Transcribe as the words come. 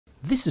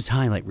This is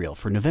Highlight Reel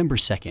for November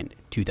 2nd,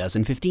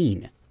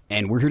 2015,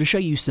 and we're here to show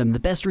you some of the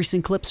best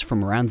recent clips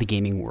from around the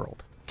gaming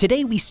world.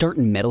 Today we start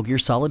in Metal Gear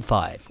Solid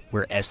 5,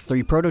 where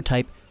S3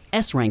 Prototype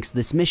S-ranks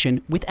this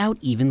mission without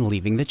even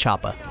leaving the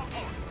chopper.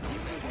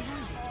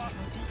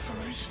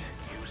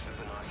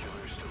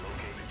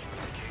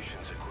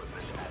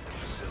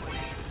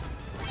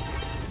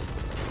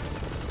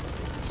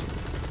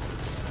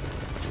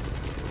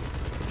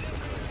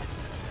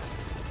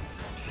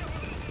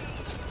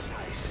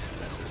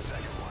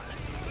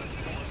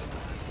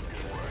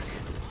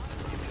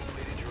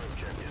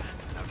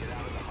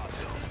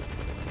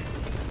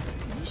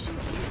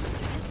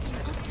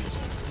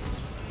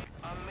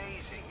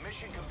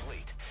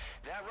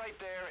 That right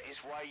there is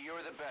why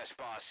you're the best,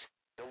 boss.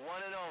 The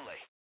one and only.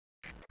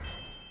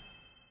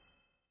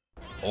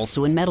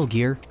 Also in Metal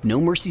Gear, No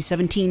Mercy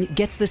 17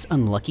 gets this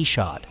unlucky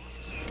shot.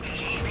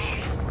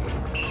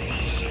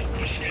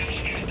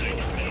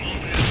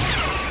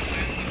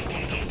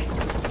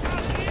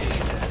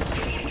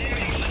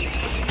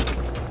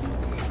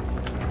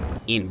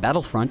 In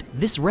Battlefront,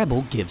 this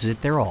rebel gives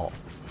it their all.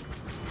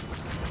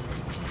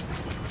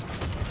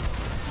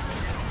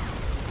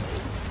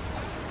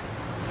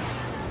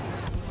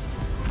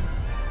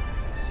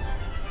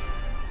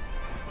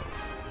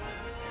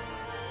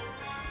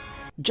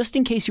 Just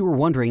in case you were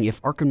wondering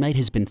if Arkham Knight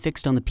has been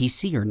fixed on the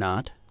PC or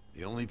not.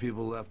 The only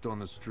people left on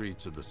the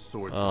streets are the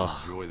sword to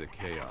enjoy the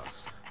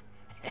chaos.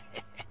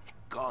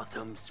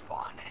 Gotham's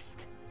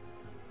finest.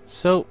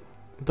 So,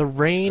 the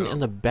rain in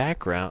the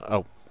background...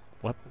 Oh,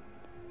 what?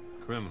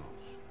 Criminals.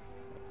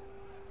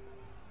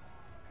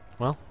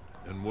 Well,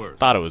 And worse.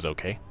 thought it was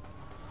okay.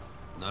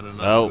 Not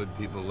enough good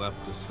people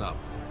left to stop.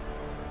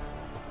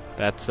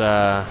 That's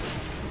a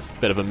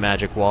bit of a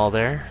magic wall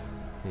there.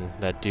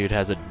 That dude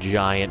has a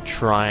giant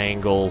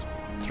triangle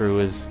through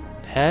his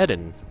head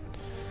and...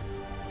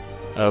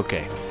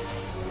 Okay.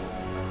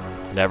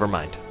 Never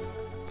mind.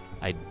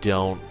 I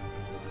don't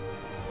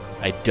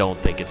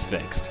think it's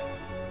fixed.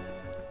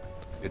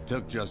 It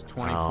took just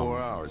 24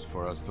 hours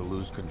for us to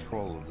lose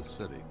control of the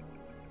city.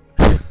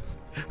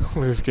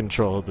 Lose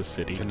control of the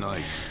city.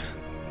 Tonight,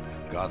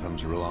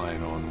 Gotham's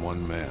relying on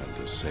one man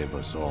to save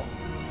us all.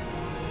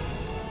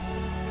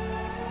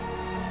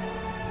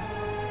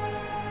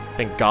 I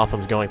think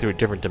Gotham's going through a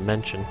different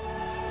dimension.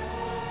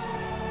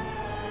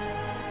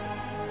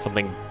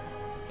 Something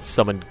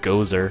summoned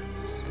Gozer.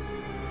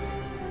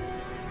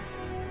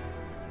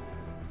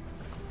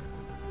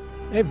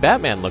 Hey,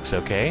 Batman looks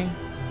okay.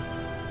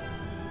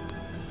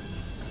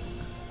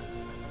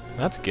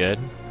 That's good.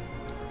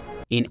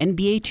 In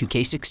NBA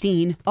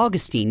 2K16,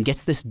 Augustine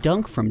gets this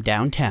dunk from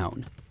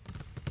downtown.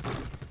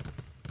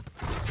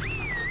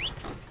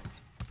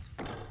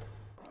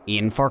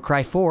 In Far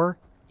Cry 4,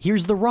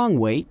 here's the wrong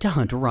way to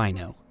hunt a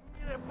rhino.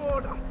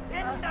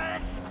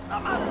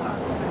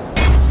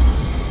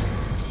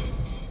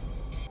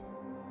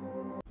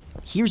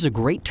 Here's a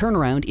great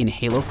turnaround in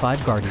Halo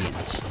 5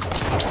 Guardians.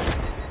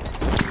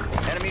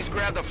 Enemies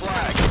grab the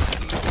flag.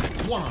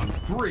 1 on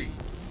 3.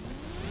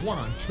 1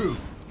 on 2.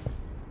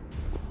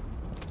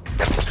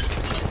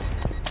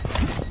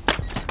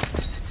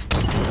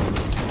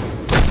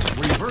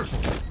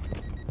 Reversal.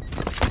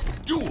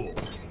 Duel.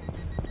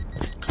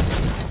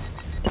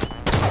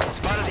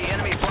 Spotted the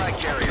enemy flag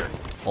carrier.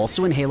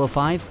 Also in Halo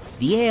 5,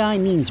 the AI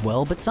means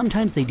well, but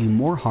sometimes they do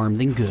more harm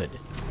than good.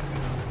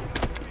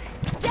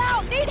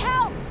 Down! Need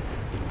help!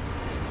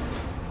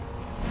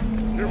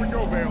 Here we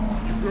go, Vale.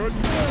 You good?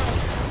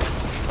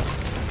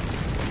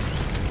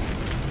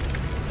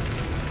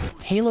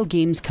 Halo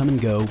games come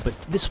and go, but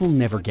this will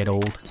never get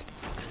old.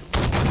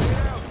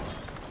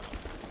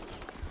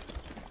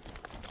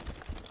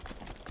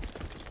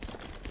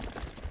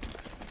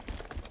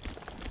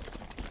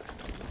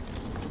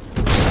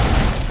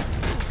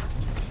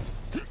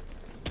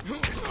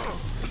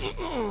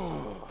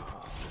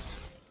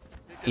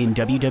 In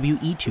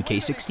WWE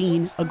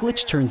 2K16, a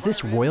glitch turns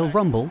this Royal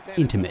Rumble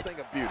intimate.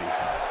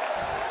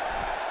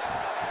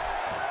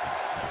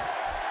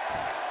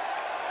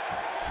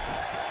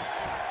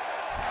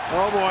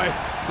 Oh boy,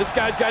 this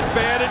guy's got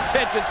bad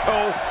intentions,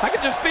 Cole. I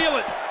can just feel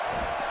it.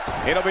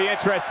 It'll be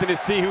interesting to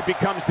see who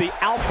becomes the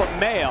alpha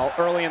male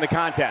early in the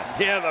contest.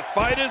 Yeah, the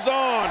fight is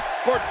on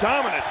for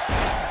dominance.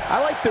 I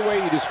like the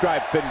way you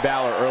described Finn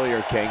Balor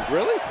earlier, King.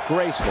 Really?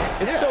 Graceful.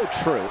 It's so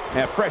true.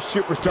 And a fresh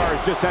superstar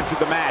has just entered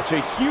the match.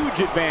 A huge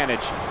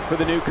advantage for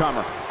the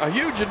newcomer. A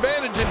huge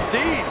advantage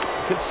indeed,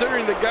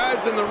 considering the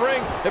guys in the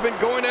ring have been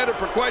going at it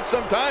for quite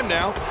some time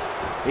now.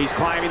 He's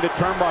climbing the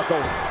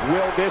turnbuckle.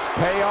 Will this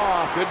pay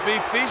off? Could be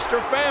feast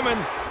or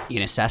famine.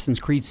 In Assassin's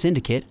Creed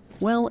Syndicate,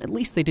 well, at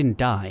least they didn't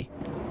die.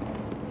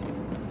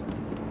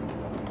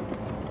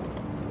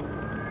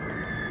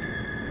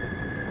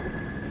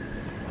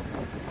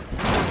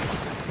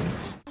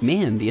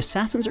 Man, the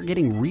assassins are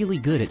getting really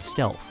good at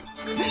stealth.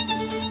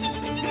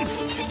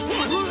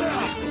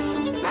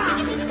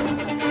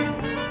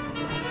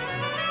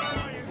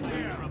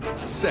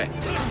 Set.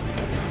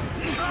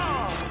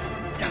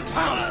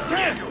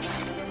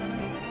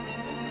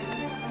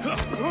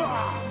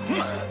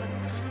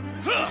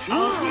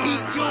 I'll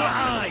eat your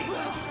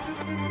eyes!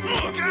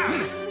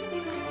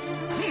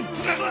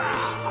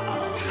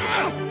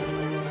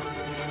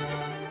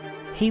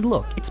 Hey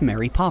look, it's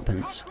Mary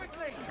Poppins.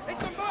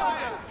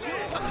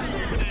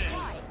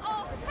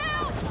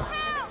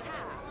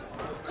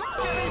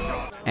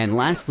 And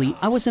lastly,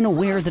 I wasn't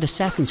aware that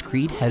Assassin's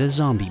Creed had a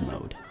zombie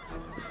mode.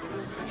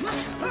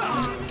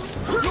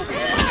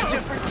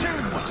 Different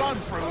tune. What's on,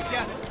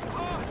 Froja?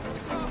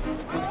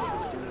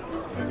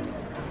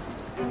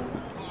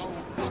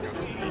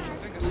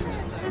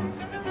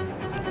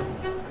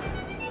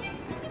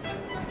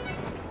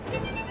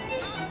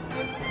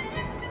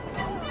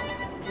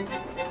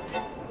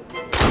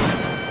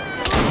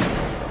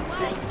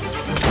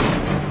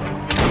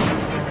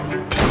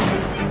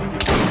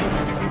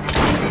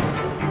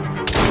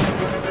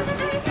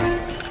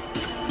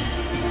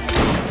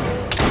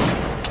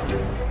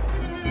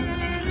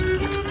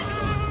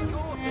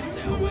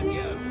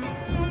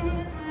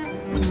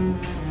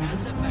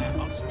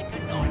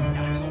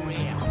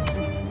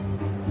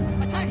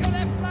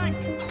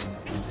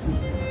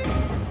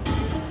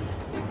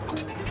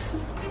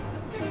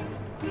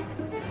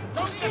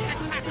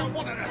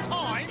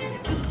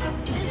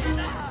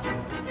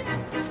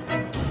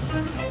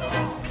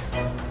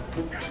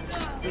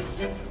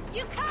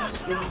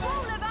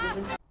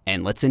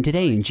 And let's end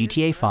today in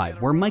GTA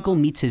 5, where Michael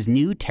meets his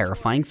new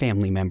terrifying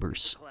family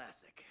members.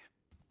 Classic.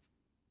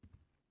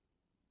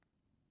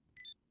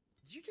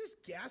 Did you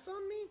just gas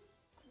on me?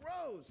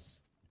 Gross.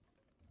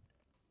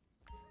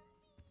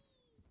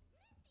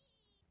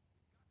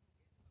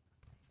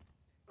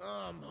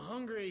 I'm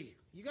hungry.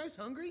 You guys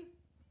hungry?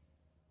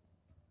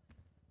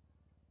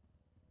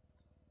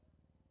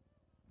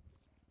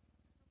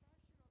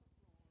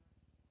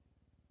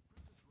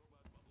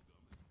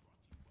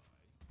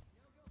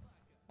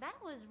 That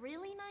was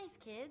really nice,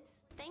 kids.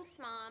 Thanks,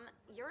 Mom.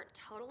 You're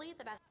totally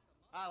the best.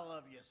 I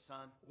love you,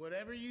 son.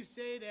 Whatever you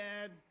say,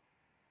 Dad.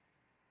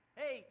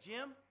 Hey,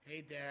 Jim.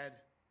 Hey, Dad.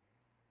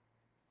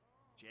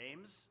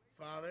 James.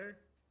 Father.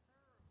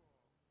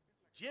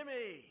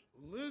 Jimmy.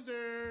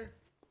 Loser.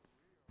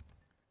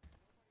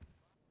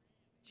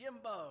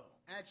 Jimbo.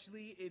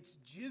 Actually, it's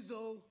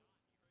Jizzle.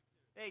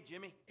 Hey,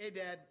 Jimmy. Hey,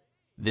 Dad.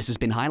 This has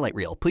been Highlight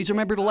Reel. Please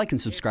remember to like and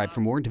subscribe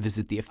for more and to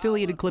visit the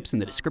affiliated clips in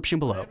the description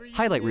below.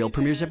 Highlight Reel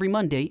premieres every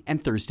Monday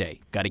and Thursday.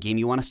 Got a game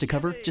you want us to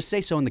cover? Just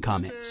say so in the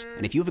comments.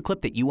 And if you have a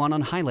clip that you want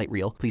on Highlight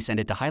Reel, please send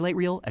it to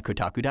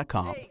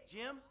highlightreel@kotaku.com. Hey,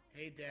 Jim.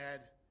 Hey,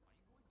 Dad.